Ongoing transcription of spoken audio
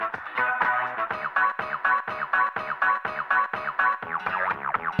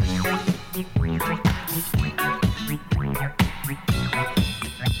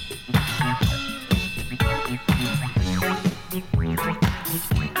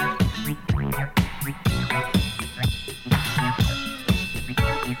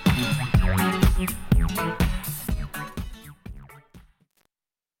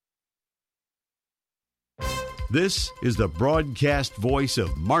This is the broadcast voice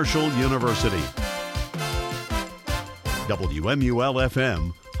of Marshall University.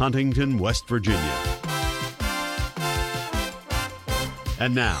 WMUL-FM, Huntington, West Virginia.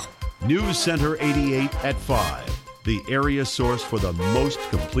 And now, Newcenter88 at 5, the area source for the most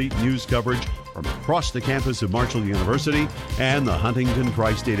complete news coverage from across the campus of Marshall University and the Huntington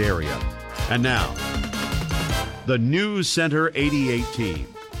Tri-State area. And now, the Newcenter88 team.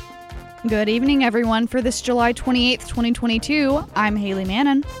 Good evening, everyone. For this July 28th, 2022, I'm Hailey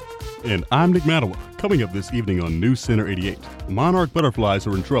Mannon. And I'm Nick Matawa. Coming up this evening on Newcenter88, monarch butterflies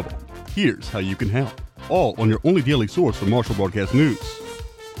are in trouble. Here's how you can help. All on your only daily source for Marshall Broadcast News.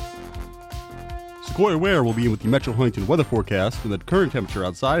 Sequoia Ware will be in with the Metro Huntington weather forecast, and the current temperature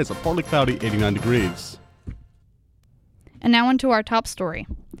outside is a partly cloudy 89 degrees. And now onto our top story.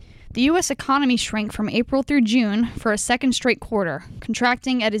 The U.S. economy shrank from April through June for a second straight quarter,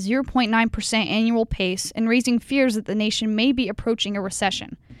 contracting at a 0.9% annual pace and raising fears that the nation may be approaching a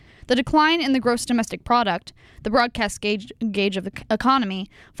recession. The decline in the gross domestic product, the broadcast gauge of the economy,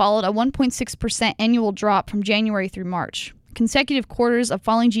 followed a 1.6% annual drop from January through March. Consecutive quarters of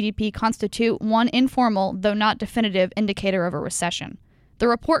falling GDP constitute one informal, though not definitive, indicator of a recession. The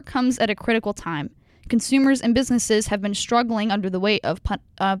report comes at a critical time. Consumers and businesses have been struggling under the weight of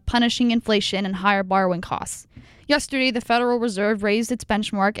punishing inflation and higher borrowing costs. Yesterday, the Federal Reserve raised its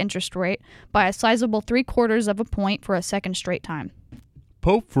benchmark interest rate by a sizable 0.75 of a point for a second straight time.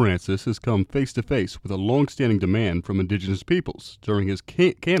 Pope Francis has come face-to-face with a long-standing demand from indigenous peoples during his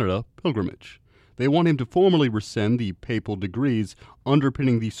Canada pilgrimage. They want him to formally rescind the papal decrees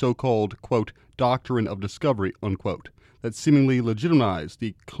underpinning the so-called, quote, doctrine of discovery, unquote, that seemingly legitimized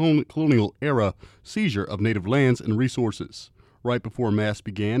the colonial-era seizure of native lands and resources. Right before Mass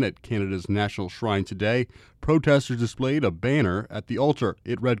began at Canada's National Shrine today, protesters displayed a banner at the altar.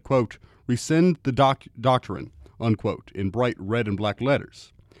 It read, quote, rescind the doctrine, unquote, in bright red and black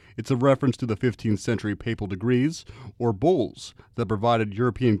letters. It's a reference to the 15th century papal decrees, or bulls, that provided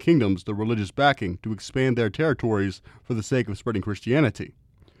European kingdoms the religious backing to expand their territories for the sake of spreading Christianity.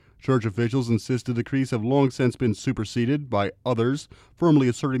 Church officials insist the decrees have long since been superseded by others firmly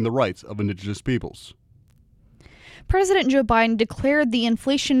asserting the rights of indigenous peoples. President Joe Biden declared the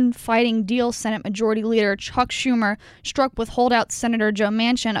inflation-fighting deal Senate Majority Leader Chuck Schumer struck with holdout Senator Joe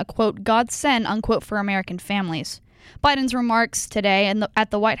Manchin a, quote, godsend, unquote, for American families. Biden's remarks today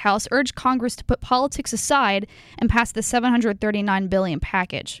at the White House urged Congress to put politics aside and pass the $739 billion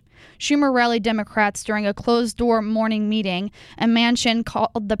package. Schumer rallied Democrats during a closed-door morning meeting, and Manchin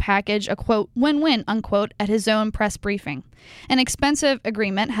called the package a, quote, win-win, unquote, at his own press briefing. An expensive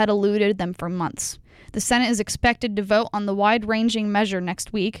agreement had eluded them for months. The Senate is expected to vote on the wide-ranging measure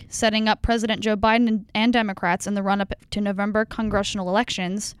next week, setting up President Joe Biden and Democrats in the run-up to November congressional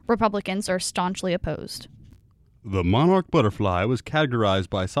elections. Republicans are staunchly opposed. The monarch butterfly was categorized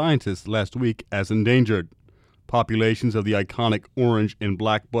by scientists last week as endangered. Populations of the iconic orange and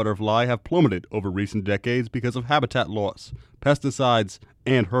black butterfly have plummeted over recent decades because of habitat loss, pesticides,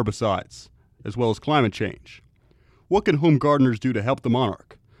 and herbicides, as well as climate change. What can home gardeners do to help the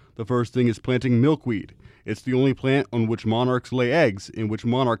monarch? The first thing is planting milkweed. It's the only plant on which monarchs lay eggs and which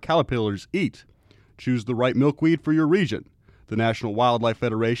monarch caterpillars eat. Choose the right milkweed for your region. The National Wildlife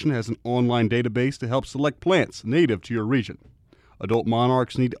Federation has an online database to help select plants native to your region. Adult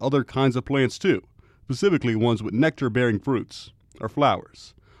monarchs need other kinds of plants too, specifically ones with nectar-bearing fruits or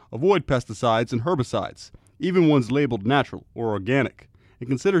flowers. Avoid pesticides and herbicides, even ones labeled natural or organic, and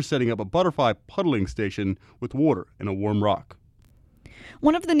consider setting up a butterfly puddling station with water and a warm rock.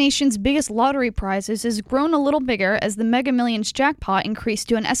 One of the nation's biggest lottery prizes has grown a little bigger as the Mega Millions jackpot increased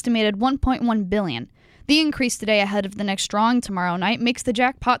to an estimated $1.1 billion. The increase today ahead of the next drawing tomorrow night makes the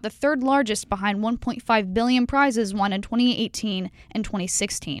jackpot the third largest behind $1.5 billion prizes won in 2018 and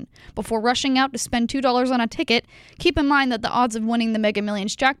 2016. Before rushing out to spend $2 on a ticket, keep in mind that the odds of winning the Mega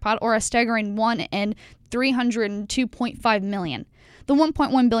Millions jackpot are a staggering 1 in 302.5 million. The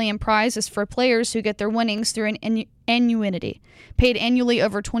 $1.1 billion prize is for players who get their winnings through an annuity, paid annually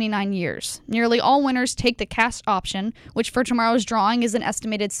over 29 years. Nearly all winners take the cash option, which for tomorrow's drawing is an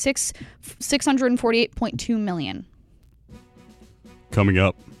estimated $648.2 million. Coming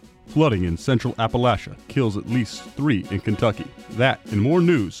up, flooding in central Appalachia kills at least 3 in Kentucky. That and more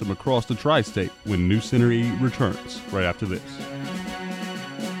news from across the tri-state when Newcenter88 returns right after this.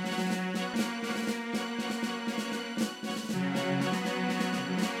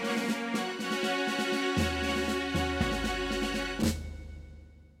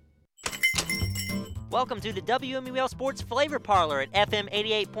 Welcome to the WMUL Sports Flavor Parlor at FM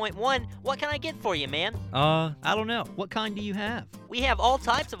 88.1. What can I get for you, man? I don't know. What kind do you have? We have all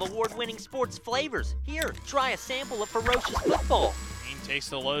types of award-winning sports flavors. Here, try a sample of ferocious football. Zane takes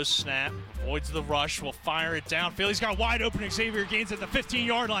the low snap, avoids the rush, will fire it downfield. He's got wide open Xavier Gaines at the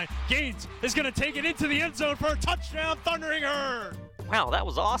 15-yard line. Gaines is going to take it into the end zone for a touchdown, Thundering Herd. Wow, that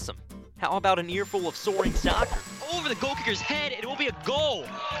was awesome. How about an earful of soaring soccer? Over the goal kicker's head, and it will be a goal.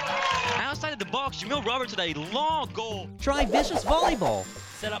 Outside of the box, Jamil Roberts with a long goal. Try vicious volleyball.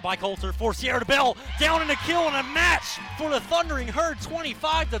 Set up by Coulter for Sierra Bell. Down in the kill and a match for the Thundering Herd,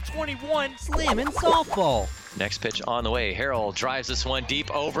 25-21. Slam in softball. Next pitch on the way. Harrell drives this one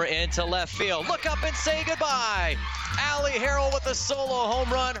deep over into left field. Look up and say goodbye. Allie Harrell with a solo home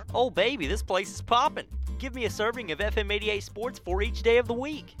run. Oh, baby, this place is popping. Give me a serving of FM 88 Sports for each day of the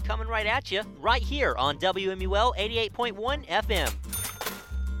week. Coming right at you, right here on WMUL 88.1 FM.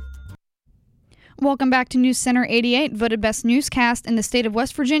 Welcome back to News Center 88, voted best newscast in the state of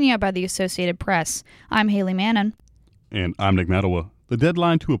West Virginia by the Associated Press. I'm Hailey Mannon. And I'm Nick Matawa. The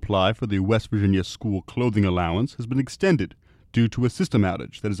deadline to apply for the West Virginia School Clothing Allowance has been extended due to a system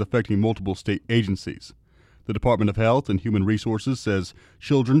outage that is affecting multiple state agencies. The Department of Health and Human Resources says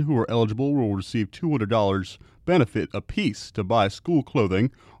children who are eligible will receive $200 benefit apiece to buy school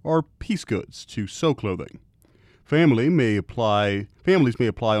clothing or piece goods to sew clothing. Families may apply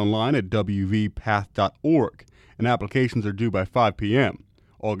online at wvpath.org, and applications are due by 5 p.m.,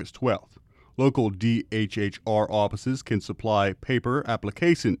 August 12th. Local DHHR offices can supply paper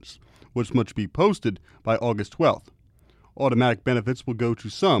applications, which must be posted by August 12th. Automatic benefits will go to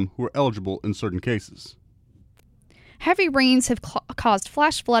some who are eligible in certain cases. Heavy rains have caused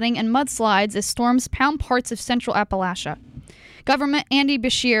flash flooding and mudslides as storms pound parts of central Appalachia. Governor Andy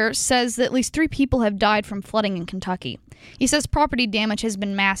Beshear says that at least 3 people have died from flooding in Kentucky. He says property damage has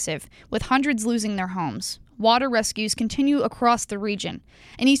been massive, with hundreds losing their homes. Water rescues continue across the region.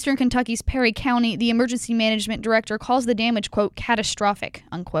 In eastern Kentucky's Perry County, the emergency management director calls the damage, quote, catastrophic,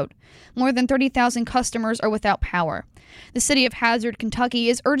 unquote. More than 30,000 customers are without power. The city of Hazard, Kentucky,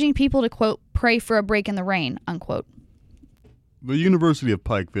 is urging people to, quote, pray for a break in the rain, unquote. The University of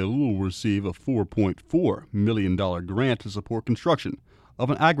Pikeville will receive a $4.4 million grant to support construction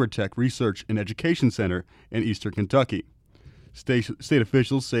of an agritech research and education center in eastern Kentucky. State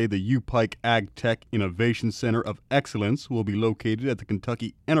officials say the UPike Ag Tech Innovation Center of Excellence will be located at the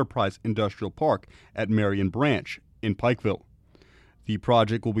Kentucky Enterprise Industrial Park at Marion Branch in Pikeville. The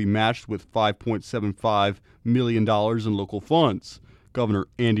project will be matched with $5.75 million in local funds. Governor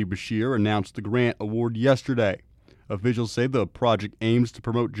Andy Beshear announced the grant award yesterday. Officials say the project aims to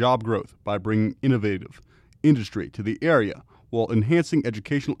promote job growth by bringing innovative industry to the area while enhancing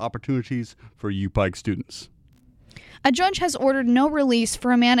educational opportunities for UPike students. A judge has ordered no release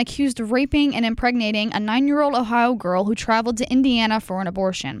for a man accused of raping and impregnating a 9-year-old Ohio girl who traveled to Indiana for an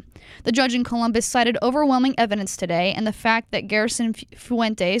abortion. The judge in Columbus cited overwhelming evidence today and the fact that Garrison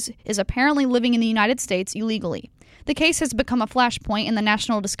Fuentes is apparently living in the United States illegally. The case has become a flashpoint in the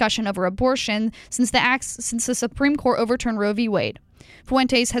national discussion over abortion since the Supreme Court overturned Roe v. Wade.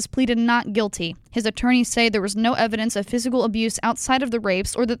 Fuentes has pleaded not guilty. His attorneys say there was no evidence of physical abuse outside of the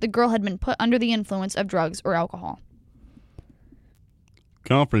rapes or that the girl had been put under the influence of drugs or alcohol.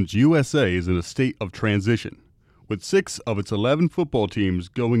 Conference USA is in a state of transition, with 6 of its 11 football teams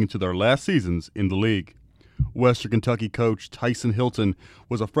going into their last seasons in the league. Western Kentucky coach Tyson Hilton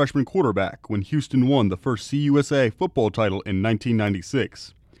was a freshman quarterback when Houston won the first CUSA football title in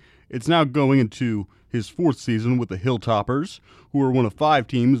 1996. It's now going into his 4th season with the Hilltoppers, who are one of 5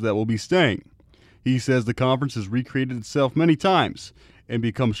 teams that will be staying. He says the conference has recreated itself many times and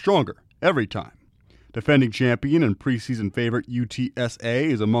become stronger every time. Defending champion and preseason favorite UTSA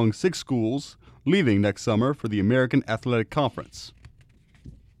is among 6 schools leaving next summer for the American Athletic Conference.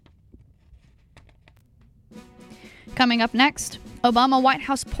 Coming up next, Obama White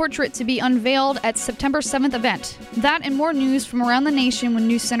House portrait to be unveiled at September 7th event. That and more news from around the nation when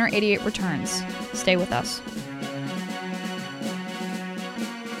News Center 88 returns. Stay with us.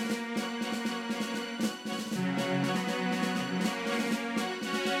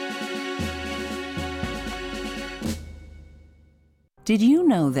 Did you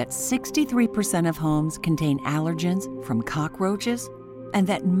know that 63% of homes contain allergens from cockroaches? And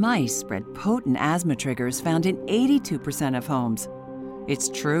that mice spread potent asthma triggers found in 82% of homes? It's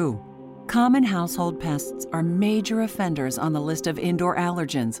true. Common household pests are major offenders on the list of indoor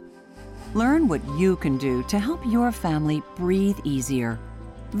allergens. Learn what you can do to help your family breathe easier.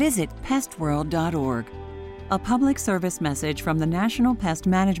 Visit pestworld.org. A public service message from the National Pest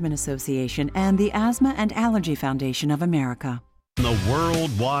Management Association and the Asthma and Allergy Foundation of America. The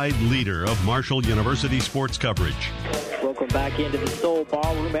worldwide leader of Marshall University sports coverage. Welcome back into the Soul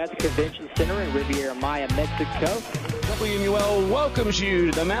Ballroom at the Convention Center in Riviera Maya, Mexico. WMUL welcomes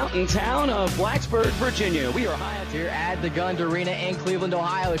you to the mountain town of Blacksburg, Virginia. We are high up here at the Gund Arena in Cleveland,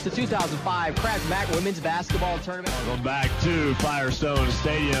 Ohio. It's the 2005 Kraft Mac Women's Basketball Tournament. Welcome back to Firestone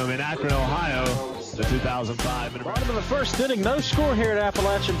Stadium in Akron, Ohio. The 2005. Bottom of the first inning, no score here at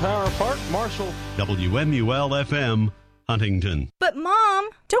Appalachian Power Park. Marshall. WMUL FM, Huntington. But Mom.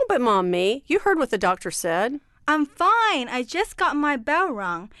 Don't but Mom me. You heard what the doctor said. I'm fine. I just got my bell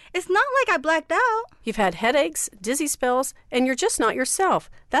rung. It's not like I blacked out. You've had headaches, dizzy spells, and you're just not yourself.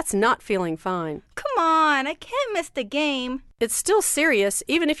 That's not feeling fine. Come on, I can't miss the game. It's still serious,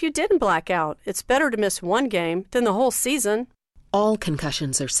 even if you didn't black out. It's better to miss one game than the whole season. All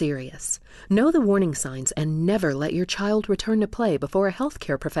concussions are serious. Know the warning signs and never let your child return to play before a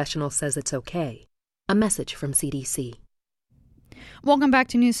healthcare professional says it's okay. A message from CDC. Welcome back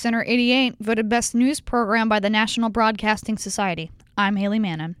to Newcenter88, voted best news program by the National Broadcasting Society. I'm Hailey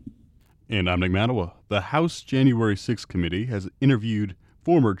Mannon. And I'm Nick Matawa. The House January 6th Committee has interviewed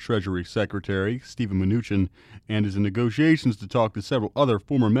former Treasury Secretary Steven Mnuchin and is in negotiations to talk to several other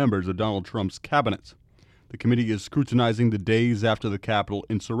former members of Donald Trump's cabinet. The committee is scrutinizing the days after the Capitol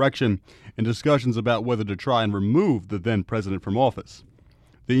insurrection and discussions about whether to try and remove the then president from office.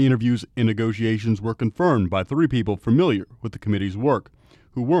 The interviews and negotiations were confirmed by 3 people familiar with the committee's work,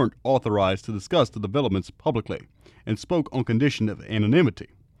 who weren't authorized to discuss the developments publicly and spoke on condition of anonymity.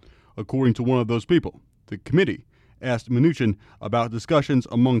 According to one of those people, the committee asked Mnuchin about discussions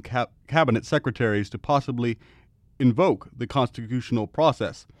among cabinet secretaries to possibly invoke the constitutional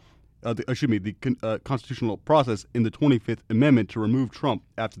process. Constitutional process in the 25th Amendment to remove Trump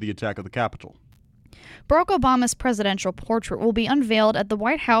after the attack of the Capitol. Barack Obama's presidential portrait will be unveiled at the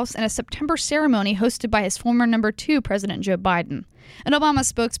White House in a September ceremony hosted by his former number 2, President Joe Biden. An Obama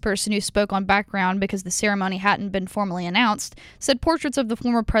spokesperson who spoke on background because the ceremony hadn't been formally announced said portraits of the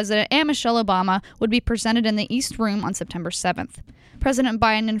former president and Michelle Obama would be presented in the East Room on September 7th. President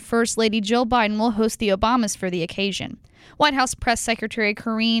Biden and First Lady Jill Biden will host the Obamas for the occasion. White House Press Secretary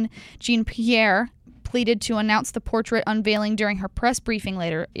Karine Jean-Pierre pleaded to announce the portrait unveiling during her press briefing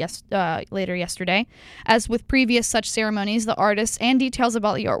later yesterday. As with previous such ceremonies, the artists and details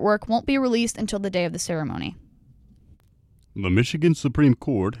about the artwork won't be released until the day of the ceremony. The Michigan Supreme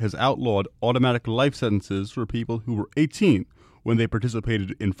Court has outlawed automatic life sentences for people who were 18 when they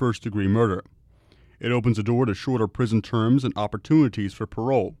participated in first-degree murder. It opens the door to shorter prison terms and opportunities for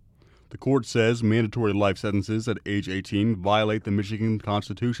parole. The court says mandatory life sentences at age 18 violate the Michigan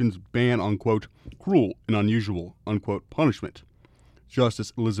Constitution's ban on, quote, cruel and unusual, unquote, punishment.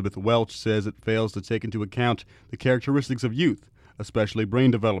 Justice Elizabeth Welch says it fails to take into account the characteristics of youth, especially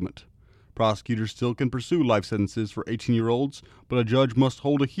brain development. Prosecutors still can pursue life sentences for 18-year-olds, but a judge must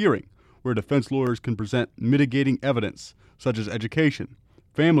hold a hearing where defense lawyers can present mitigating evidence, such as education,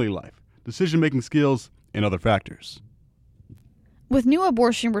 family life, decision-making skills, and other factors. With new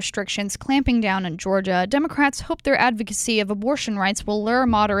abortion restrictions clamping down in Georgia, Democrats hope their advocacy of abortion rights will lure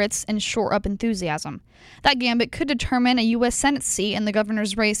moderates and shore up enthusiasm. That gambit could determine a U.S. Senate seat in the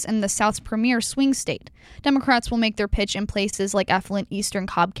governor's race in the South's premier swing state. Democrats will make their pitch in places like affluent eastern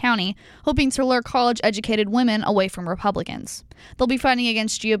Cobb County, hoping to lure college-educated women away from Republicans. They'll be fighting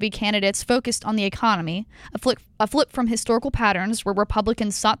against GOP candidates focused on the economy, a flip from historical patterns where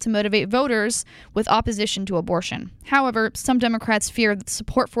Republicans sought to motivate voters with opposition to abortion. However, some Democrats fear that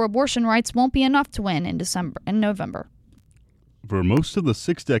support for abortion rights won't be enough to win in November. For most of the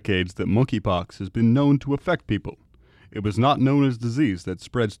 6 decades that monkeypox has been known to affect people, it was not known as a disease that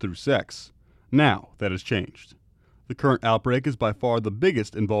spreads through sex. Now, that has changed. The current outbreak is by far the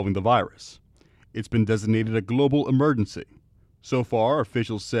biggest involving the virus. It's been designated a global emergency. So far,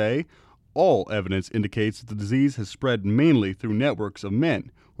 officials say all evidence indicates that the disease has spread mainly through networks of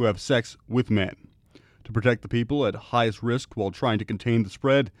men who have sex with men. To protect the people at highest risk while trying to contain the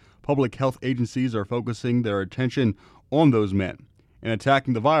spread, public health agencies are focusing their attention on those men and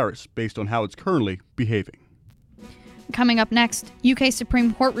attacking the virus based on how it's currently behaving. Coming up next, UK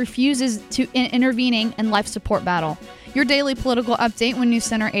Supreme Court refuses to intervening in life support battle. Your daily political update when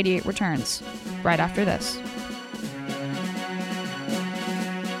Newcenter88 returns. Right after this.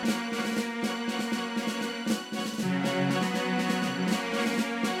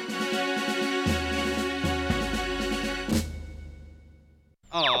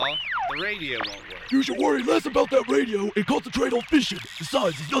 Aw, the radio won't work. You should worry less about that radio and concentrate on fishing.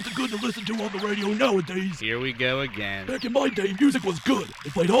 Besides, there's nothing good to listen to on the radio nowadays. Here we go again. Back in my day, music was good. They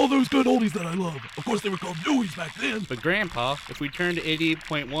played all those good oldies that I love. Of course, they were called newies back then. But Grandpa, if we turn to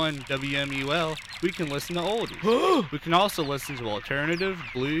 88.1 WMUL, we can listen to oldies. Huh? We can also listen to alternative,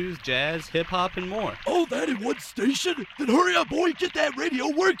 blues, jazz, hip-hop, and more. All that in one station? Then hurry up, boy, get that radio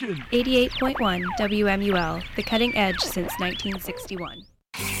working. 88.1 WMUL, the cutting edge since 1961.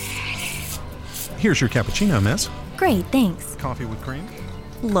 Here's your cappuccino, miss. Great, thanks. Coffee with cream?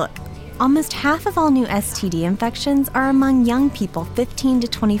 Look, almost half of all new STD infections are among young people 15 to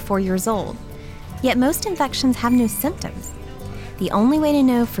 24 years old. Yet most infections have no symptoms. The only way to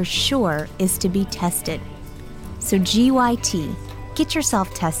know for sure is to be tested. So GYT, get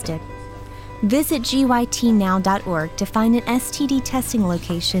yourself tested. Visit gytnow.org to find an STD testing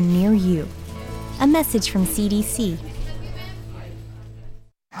location near you. A message from CDC.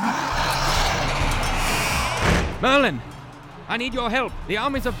 Merlin, I need your help. The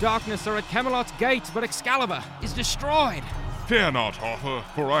armies of darkness are at Camelot's gates, but Excalibur is destroyed. Fear not, Arthur,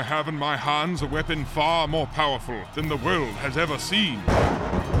 for I have in my hands a weapon far more powerful than the world has ever seen.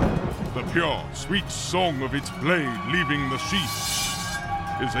 The pure, sweet song of its blade leaving the sheath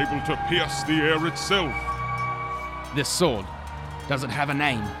is able to pierce the air itself. This sword, does it have a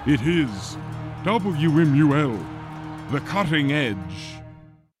name? It is WMUL, the cutting edge.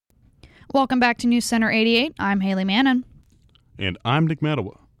 Welcome back to Newcenter88. I'm Hailey Mannon. And I'm Nick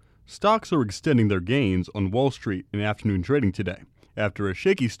Matawa. Stocks are extending their gains on Wall Street in afternoon trading today, after a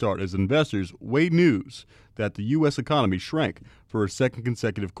shaky start as investors weighed news that the U.S. economy shrank for a second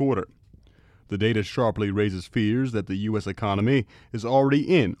consecutive quarter. The data sharply raises fears that the U.S. economy is already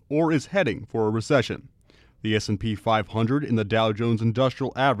in or is heading for a recession. The S&P 500 and the Dow Jones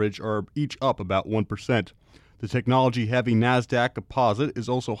Industrial Average are each up about 1%. The technology-heavy NASDAQ composite is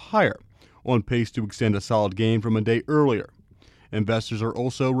also higher, on pace to extend a solid gain from a day earlier. Investors are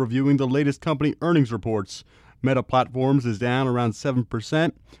also reviewing the latest company earnings reports. Meta Platforms is down around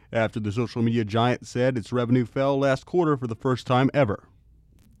 7% after the social media giant said its revenue fell last quarter for the first time ever.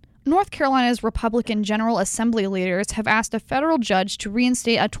 North Carolina's Republican General Assembly leaders have asked a federal judge to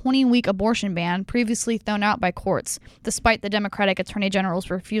reinstate a 20-week abortion ban previously thrown out by courts, despite the Democratic Attorney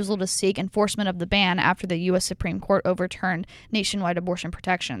General's refusal to seek enforcement of the ban after the U.S. Supreme Court overturned nationwide abortion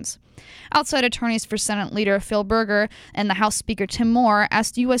protections. Outside attorneys for Senate Leader Phil Berger and the House Speaker Tim Moore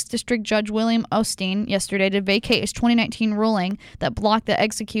asked U.S. District Judge William Osteen yesterday to vacate his 2019 ruling that blocked the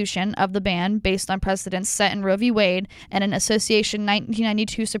execution of the ban based on precedents set in Roe v. Wade and an Association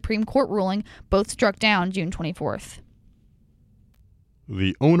 1992 Supreme Court ruling, both struck down June 24th.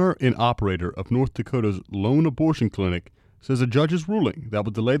 The owner and operator of North Dakota's lone abortion clinic says a judge's ruling that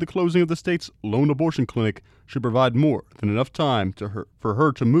would delay the closing of the state's lone abortion clinic should provide more than enough time for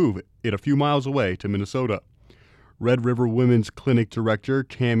her to move it a few miles away to Minnesota. Red River Women's Clinic Director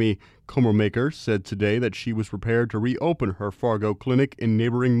Tammy Comermaker said today that she was prepared to reopen her Fargo clinic in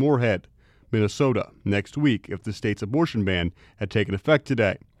neighboring Moorhead, Minnesota, next week if the state's abortion ban had taken effect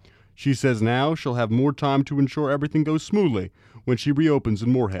today. She says now she'll have more time to ensure everything goes smoothly when she reopens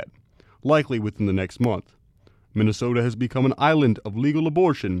in Moorhead, likely within the next month. Minnesota has become an island of legal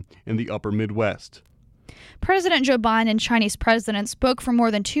abortion in the upper Midwest. President Joe Biden and Chinese president spoke for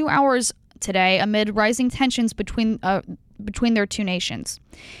more than 2 hours today amid rising tensions between their two nations.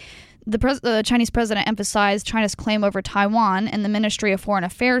 The Chinese president emphasized China's claim over Taiwan, and the Ministry of Foreign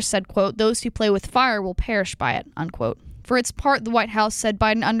Affairs said, quote, "Those who play with fire will perish by it," unquote. For its part, the White House said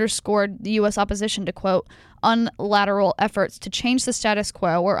Biden underscored the U.S. opposition to, quote, unilateral efforts to change the status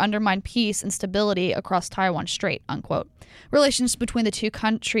quo or undermine peace and stability across Taiwan Strait, unquote. Relations between the two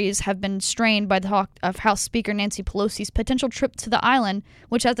countries have been strained by the talk of House Speaker Nancy Pelosi's potential trip to the island,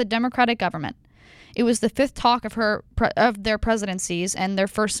 which has a Democratic government. It was the fifth talk of their presidencies and their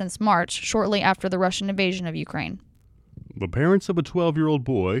first since March, shortly after the Russian invasion of Ukraine. The parents of a 12-year-old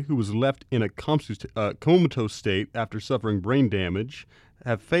boy who was left in a comatose state after suffering brain damage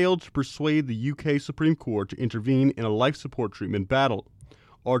have failed to persuade the UK Supreme Court to intervene in a life support treatment battle.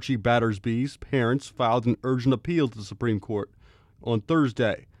 Archie Battersby's parents filed an urgent appeal to the Supreme Court on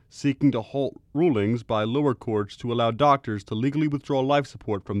Thursday, seeking to halt rulings by lower courts to allow doctors to legally withdraw life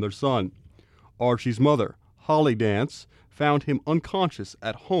support from their son. Archie's mother, Holly Dance, found him unconscious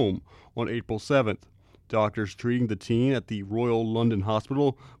at home on April 7th. Doctors treating the teen at the Royal London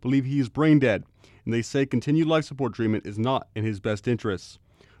Hospital believe he is brain dead, and they say continued life support treatment is not in his best interests.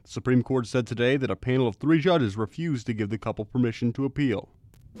 The Supreme Court said today that a panel of 3 judges refused to give the couple permission to appeal.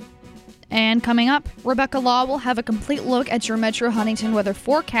 And coming up, Rebecca Law will have a complete look at your Metro Huntington weather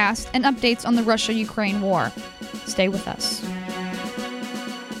forecast and updates on the Russia-Ukraine war. Stay with us.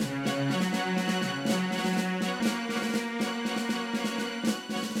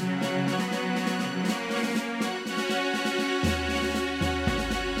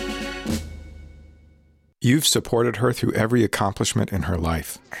 You've supported her through every accomplishment in her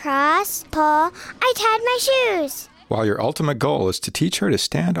life. Cross, pull, I tied my shoes. While your ultimate goal is to teach her to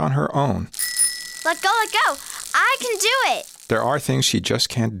stand on her own. Let go, I can do it. There are things she just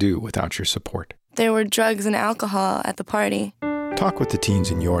can't do without your support. There were drugs and alcohol at the party. Talk with the teens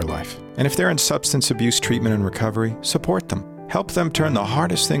in your life. And if they're in substance abuse treatment and recovery, support them. Help them turn the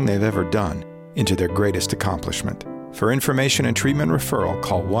hardest thing they've ever done into their greatest accomplishment. For information and treatment referral,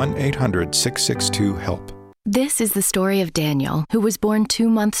 call 1-800-662-HELP. This is the story of Daniel, who was born 2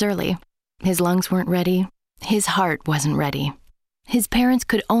 months early. His lungs weren't ready. His heart wasn't ready. His parents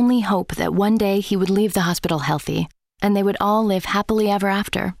could only hope that one day he would leave the hospital healthy, and they would all live happily ever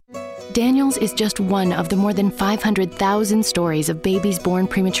after. Daniel's is just one of the more than 500,000 stories of babies born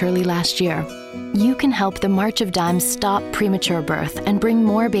prematurely last year. You can help the March of Dimes stop premature birth and bring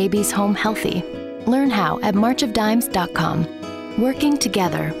more babies home healthy. Learn how at marchofdimes.com. Working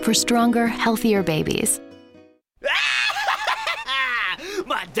together for stronger, healthier babies.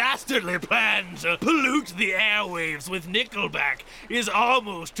 My dastardly plan to pollute the airwaves with Nickelback is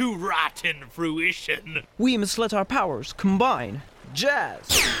almost to rotten fruition. We must let our powers combine.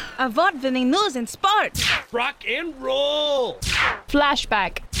 Jazz. Avant the news and sports. Rock and roll.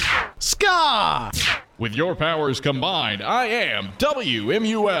 Flashback. Ska. With your powers combined, I am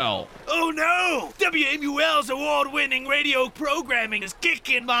WMUL. Oh no! WMUL's award-winning radio programming is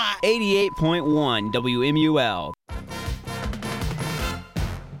kicking my 88.1 WMUL.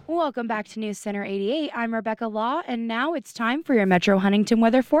 Welcome back to Newcenter88. I'm Rebecca Law, and now it's time for your Metro Huntington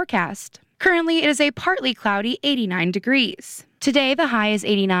weather forecast. Currently, it is a partly cloudy 89 degrees. Today, the high is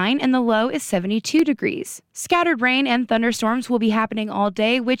 89 and the low is 72 degrees. Scattered rain and thunderstorms will be happening all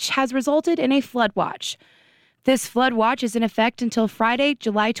day, which has resulted in a flood watch. This flood watch is in effect until Friday,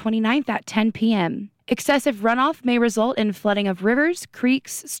 July 29th at 10 p.m. Excessive runoff may result in flooding of rivers,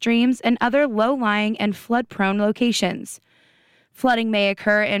 creeks, streams, and other low-lying and flood-prone locations. Flooding may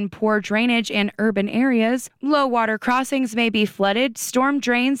occur in poor drainage and urban areas. Low water crossings may be flooded. Storm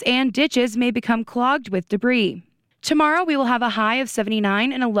drains and ditches may become clogged with debris. Tomorrow, we will have a high of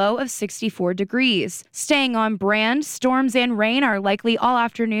 79 and a low of 64 degrees. Staying on brand, storms and rain are likely all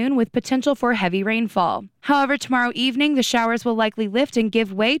afternoon with potential for heavy rainfall. However, tomorrow evening, the showers will likely lift and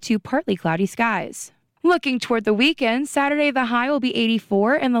give way to partly cloudy skies. Looking toward the weekend, Saturday the high will be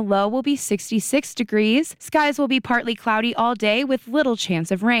 84 and the low will be 66 degrees. Skies will be partly cloudy all day with little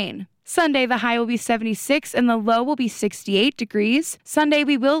chance of rain. Sunday the high will be 76 and the low will be 68 degrees. Sunday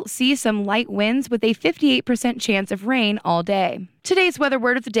we will see some light winds with a 58% chance of rain all day. Today's weather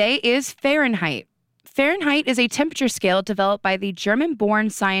word of the day is Fahrenheit. Fahrenheit is a temperature scale developed by the German-born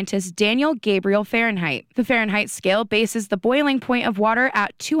scientist Daniel Gabriel Fahrenheit. The Fahrenheit scale bases the boiling point of water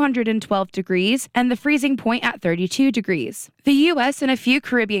at 212 degrees and the freezing point at 32 degrees. The U.S. and a few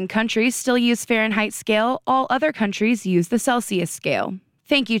Caribbean countries still use Fahrenheit scale. All other countries use the Celsius scale.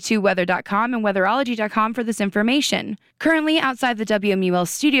 Thank you to weather.com and weatherology.com for this information. Currently, outside the WMUL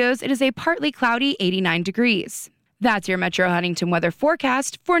studios, it is a partly cloudy 89 degrees. That's your Metro Huntington weather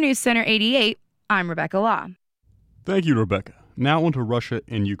forecast for News Center 88. I'm Rebecca Law. Thank you, Rebecca. Now on to Russia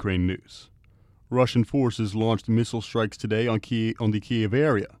and Ukraine news. Russian forces launched missile strikes today on the Kiev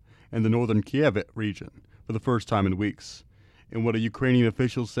area and the northern Kiev region for the first time in weeks, in what a Ukrainian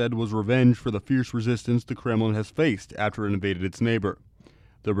official said was revenge for the fierce resistance the Kremlin has faced after it invaded its neighbor.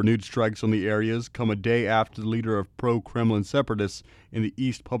 The renewed strikes on the areas come a day after the leader of pro-Kremlin separatists in the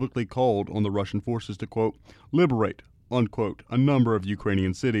east publicly called on the Russian forces to, quote, liberate, unquote, a number of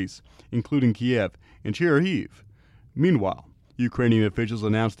Ukrainian cities, including Kiev and Chernihiv. Meanwhile, Ukrainian officials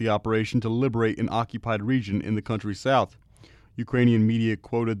announced the operation to liberate an occupied region in the country's south. Ukrainian media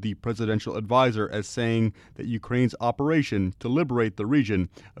quoted the presidential advisor as saying that Ukraine's operation to liberate the region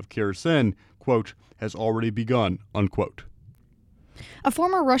of Kherson, quote, has already begun, unquote. A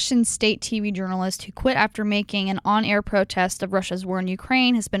former Russian state TV journalist who quit after making an on-air protest of Russia's war in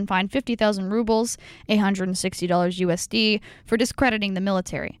Ukraine has been fined 50,000 rubles, $860 USD, for discrediting the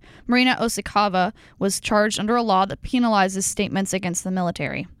military. Marina Osakova was charged under a law that penalizes statements against the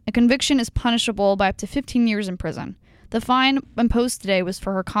military. A conviction is punishable by up to 15 years in prison. The fine imposed today was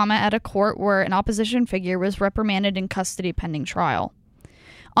for her comment at a court where an opposition figure was reprimanded in custody pending trial.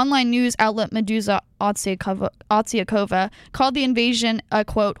 Online news outlet Meduza Otsiakova called the invasion a,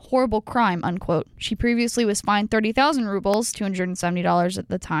 quote, horrible crime, unquote. She previously was fined 30,000 rubles, $270 at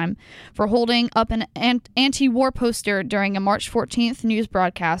the time, for holding up an anti-war poster during a March 14th news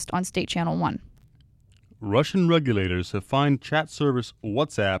broadcast on State Channel 1. Russian regulators have fined chat service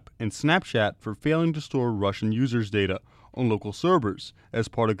WhatsApp and Snapchat for failing to store Russian users' data on local servers as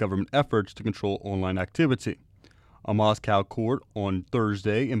part of government efforts to control online activity. A Moscow court on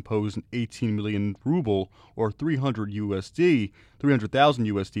Thursday imposed an 18 million ruble or 300,000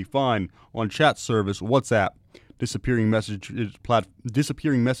 USD fine on chat service WhatsApp. Disappearing message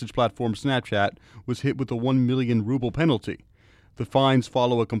platform Snapchat was hit with a 1 million ruble penalty. The fines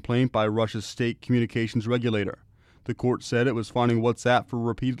follow a complaint by Russia's state communications regulator. The court said it was fining WhatsApp for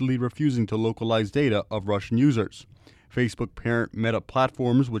repeatedly refusing to localize data of Russian users. Facebook parent Meta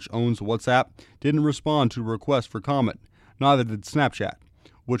Platforms, which owns WhatsApp, didn't respond to a request for comment. Neither did Snapchat,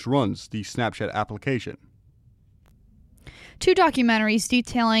 which runs the Snapchat application. 2 documentaries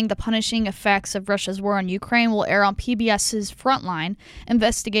detailing the punishing effects of Russia's war on Ukraine will air on PBS's Frontline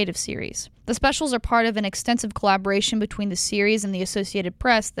investigative series. The specials are part of an extensive collaboration between the series and the Associated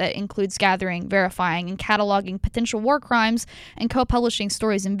Press that includes gathering, verifying, and cataloging potential war crimes and co-publishing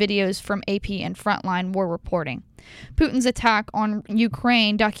stories and videos from AP and Frontline war reporting. Putin's attack on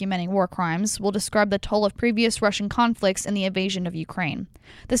Ukraine, documenting war crimes, will describe the toll of previous Russian conflicts and the invasion of Ukraine.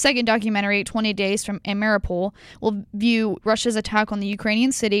 The second documentary, 20 Days from Mariupol, will view Russia's attack on the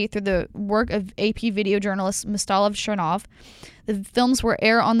Ukrainian city through the work of AP video journalist Matawa Chernov. The films will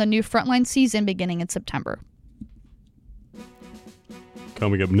air on the new Frontline season beginning in September.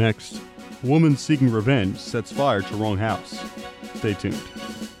 Coming up next, woman seeking revenge sets fire to wrong house. Stay tuned.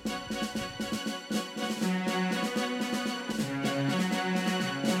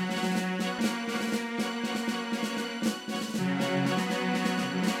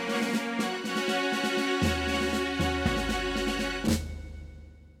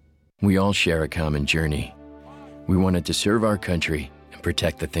 We all share a common journey. We wanted to serve our country and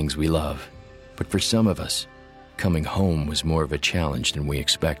protect the things we love. But for some of us, coming home was more of a challenge than we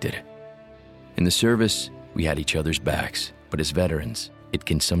expected. In the service, we had each other's backs, but as veterans, it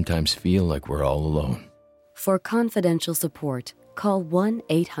can sometimes feel like we're all alone. For confidential support, call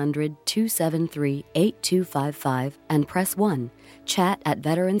 1-800-273-8255 and press 1, chat at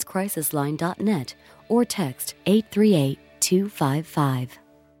veteranscrisisline.net, or text 838-255.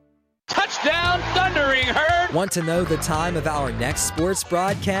 Touchdown, Thundering Herd! Want to know the time of our next sports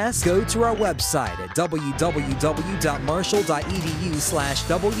broadcast? Go to our website at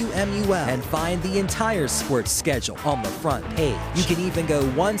www.marshall.edu/WMUL and find the entire sports schedule on the front page. You can even go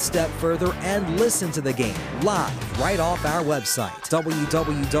one step further and listen to the game live right off our website,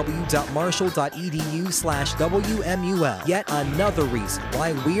 www.marshall.edu/WMUL. Yet another reason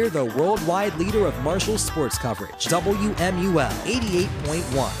why we're the worldwide leader of Marshall sports coverage. WMUL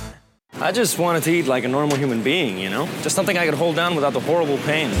 88.1. I just wanted to eat like a normal human being, you know? Just something I could hold down without the horrible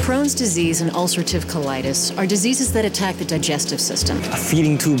pain. Crohn's disease and ulcerative colitis are diseases that attack the digestive system. A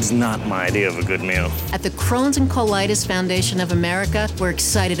feeding tube's not my idea of a good meal. At the Crohn's and Colitis Foundation of America, we're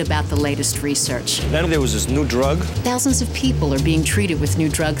excited about the latest research. Then there was this new drug. Thousands of people are being treated with new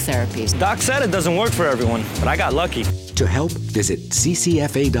drug therapies. Doc said it doesn't work for everyone, but I got lucky. To help, visit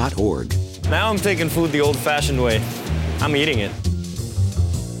ccfa.org. Now I'm taking food the old-fashioned way. I'm eating it.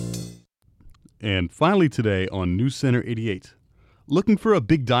 And finally today on Newcenter88, looking for a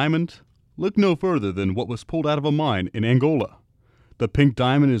big diamond? Look no further than what was pulled out of a mine in Angola. The pink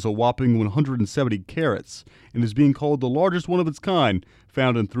diamond is a whopping 170 carats and is being called the largest one of its kind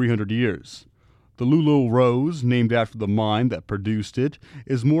found in 300 years. The Lulo Rose, named after the mine that produced it,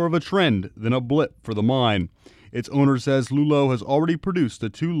 is more of a trend than a blip for the mine. Its owner says Lulo has already produced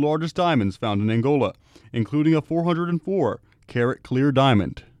the 2 largest diamonds found in Angola, including a 404-carat clear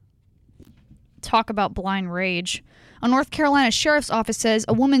diamond. Talk about blind rage. A North Carolina sheriff's office says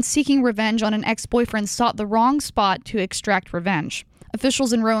a woman seeking revenge on an ex-boyfriend sought the wrong spot to extract revenge.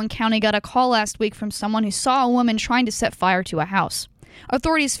 Officials in Rowan County got a call last week from someone who saw a woman trying to set fire to a house.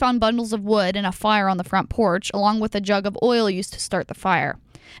 Authorities found bundles of wood and a fire on the front porch, along with a jug of oil used to start the fire.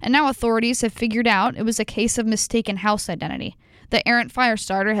 And now authorities have figured out it was a case of mistaken house identity. The errant fire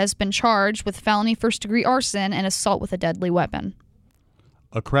starter has been charged with felony first-degree arson and assault with a deadly weapon.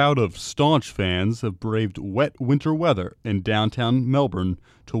 A crowd of staunch fans have braved wet winter weather in downtown Melbourne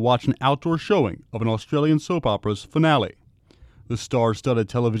to watch an outdoor showing of an Australian soap opera's finale. The star-studded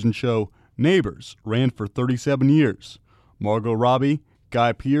television show Neighbours ran for 37 years. Margot Robbie,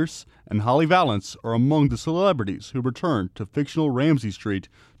 Guy Pearce, and Holly Valance are among the celebrities who returned to fictional Ramsay Street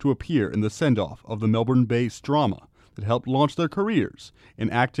to appear in the send-off of the Melbourne-based drama that helped launch their careers in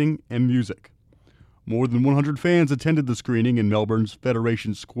acting and music. More than 100 fans attended the screening in Melbourne's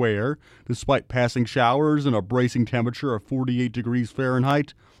Federation Square. Despite passing showers and a bracing temperature of 48 degrees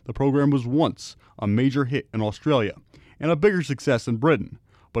Fahrenheit, the program was once a major hit in Australia and a bigger success in Britain,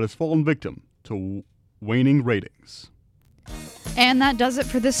 but has fallen victim to waning ratings. And that does it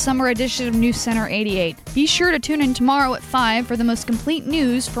for this summer edition of Newcenter88. Be sure to tune in tomorrow at 5 for the most complete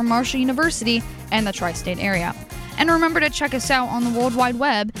news from Marshall University and the tri-state area. And remember to check us out on the World Wide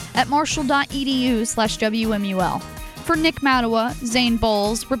Web at marshall.edu/WMUL. For Nick Matawa, Zane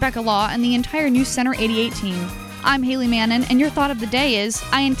Bowles, Rebecca Law, and the entire Newcenter88 team, I'm Hailey Mannon, and your thought of the day is,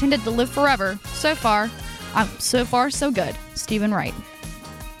 I intended to live forever. So far, so good. Stephen Wright.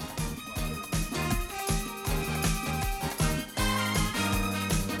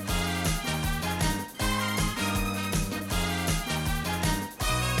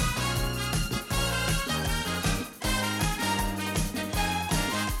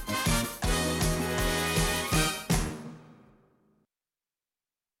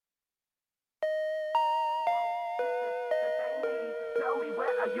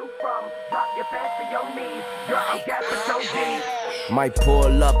 Might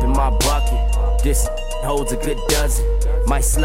pull up in my bucket. This holds a good dozen. Might slide